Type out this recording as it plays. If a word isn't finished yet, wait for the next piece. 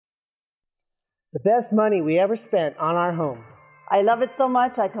The best money we ever spent on our home. I love it so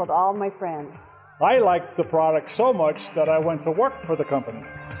much, I told all my friends. I liked the product so much that I went to work for the company.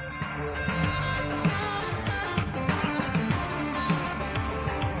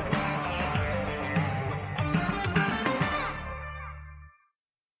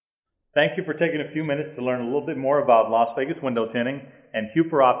 Thank you for taking a few minutes to learn a little bit more about Las Vegas Window Tinting and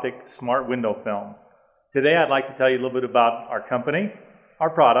Huper Optic Smart Window Films. Today I'd like to tell you a little bit about our company, our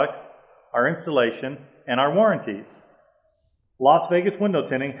products, our installation, and our warranties. Las Vegas Window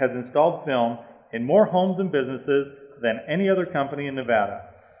Tinting has installed film in more homes and businesses than any other company in Nevada.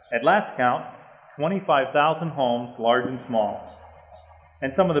 At last count, 25,000 homes, large and small,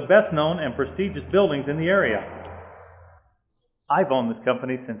 and some of the best known and prestigious buildings in the area. I've owned this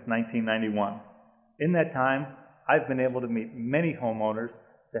company since 1991. In that time, I've been able to meet many homeowners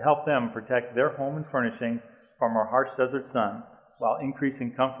to help them protect their home and furnishings from our harsh desert sun while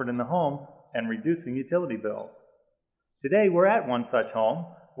increasing comfort in the home and reducing utility bills. Today, we're at one such home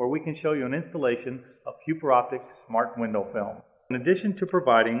where we can show you an installation of Huper Optic Smart Window Film. In addition to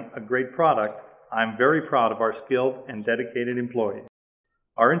providing a great product, I'm very proud of our skilled and dedicated employees.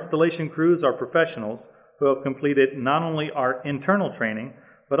 Our installation crews are professionals who have completed not only our internal training,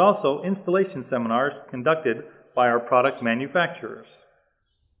 but also installation seminars conducted by our product manufacturers.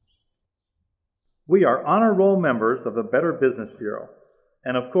 We are honor roll members of the Better Business Bureau,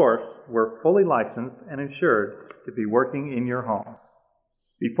 and of course, we're fully licensed and insured to be working in your home.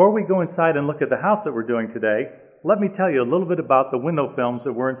 Before we go inside and look at the house that we're doing today, let me tell you a little bit about the window films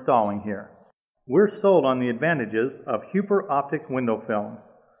that we're installing here. We're sold on the advantages of Huper Optic window films,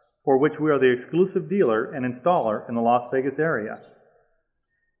 for which we are the exclusive dealer and installer in the Las Vegas area.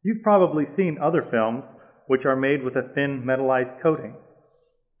 You've probably seen other films which are made with a thin metallized coating.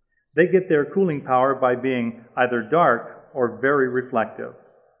 They get their cooling power by being either dark or very reflective.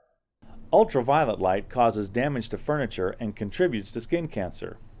 Ultraviolet light causes damage to furniture and contributes to skin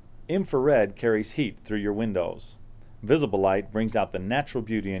cancer. Infrared carries heat through your windows. Visible light brings out the natural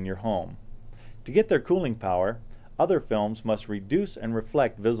beauty in your home. To get their cooling power, other films must reduce and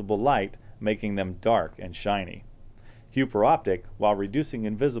reflect visible light, making them dark and shiny. Huper Optic, while reducing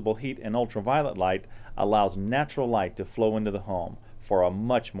invisible heat and ultraviolet light, allows natural light to flow into the home for a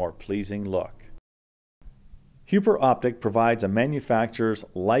much more pleasing look. Huper Optic provides a manufacturer's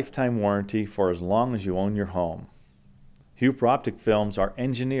lifetime warranty for as long as you own your home. Huper Optic films are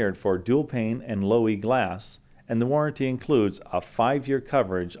engineered for dual pane and low E glass, and the warranty includes a 5-year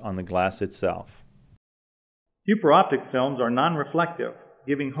coverage on the glass itself. Huper Optic films are non-reflective,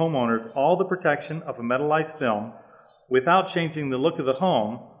 giving homeowners all the protection of a metallized film without changing the look of the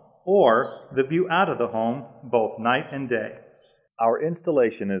home or the view out of the home both night and day. Our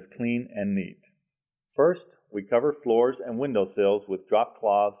installation is clean and neat. First, we cover floors and windowsills with drop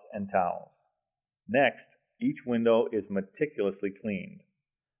cloths and towels. Next, each window is meticulously cleaned.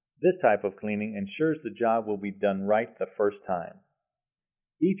 This type of cleaning ensures the job will be done right the first time.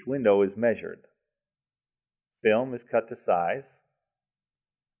 Each window is measured. Film is cut to size.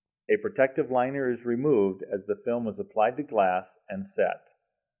 A protective liner is removed as the film is applied to glass and set.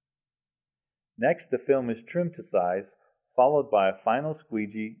 Next, the film is trimmed to size, followed by a final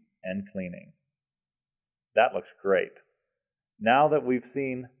squeegee and cleaning. That looks great. Now that we've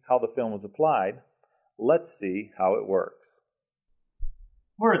seen how the film was applied, let's see how it works.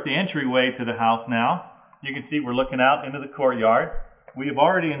 We're at the entryway to the house now. You can see we're looking out into the courtyard. We have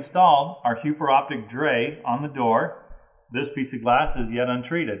already installed our Huper Optic tray on the door. This piece of glass is yet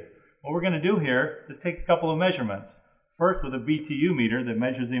untreated. What we're going to do here is take a couple of measurements. First with a BTU meter that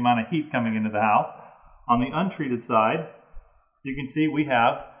measures the amount of heat coming into the house. On the untreated side, you can see we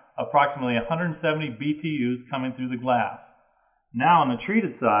have approximately 170 BTUs coming through the glass. Now on the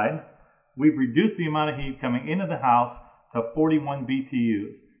treated side, we've reduced the amount of heat coming into the house to 41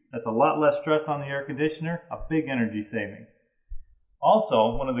 BTUs. That's a lot less stress on the air conditioner, a big energy saving.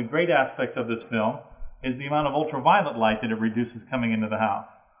 Also, one of the great aspects of this film is the amount of ultraviolet light that it reduces coming into the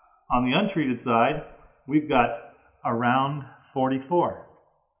house. On the untreated side, we've got around 44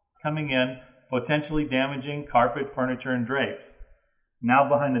 coming in, potentially damaging carpet, furniture, and drapes. Now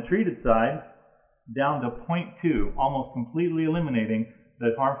behind the treated side, down to 0.2, almost completely eliminating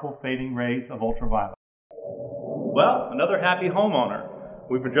the harmful fading rays of ultraviolet. Well, another happy homeowner.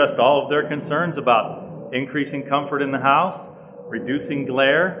 We've addressed all of their concerns about increasing comfort in the house, reducing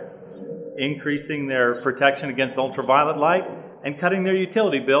glare, increasing their protection against ultraviolet light, and cutting their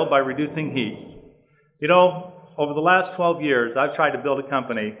utility bill by reducing heat. You know, over the last 12 years, I've tried to build a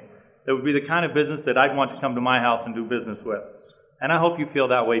company that would be the kind of business that I'd want to come to my house and do business with. And I hope you feel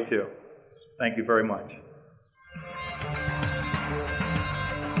that way too. Thank you very much.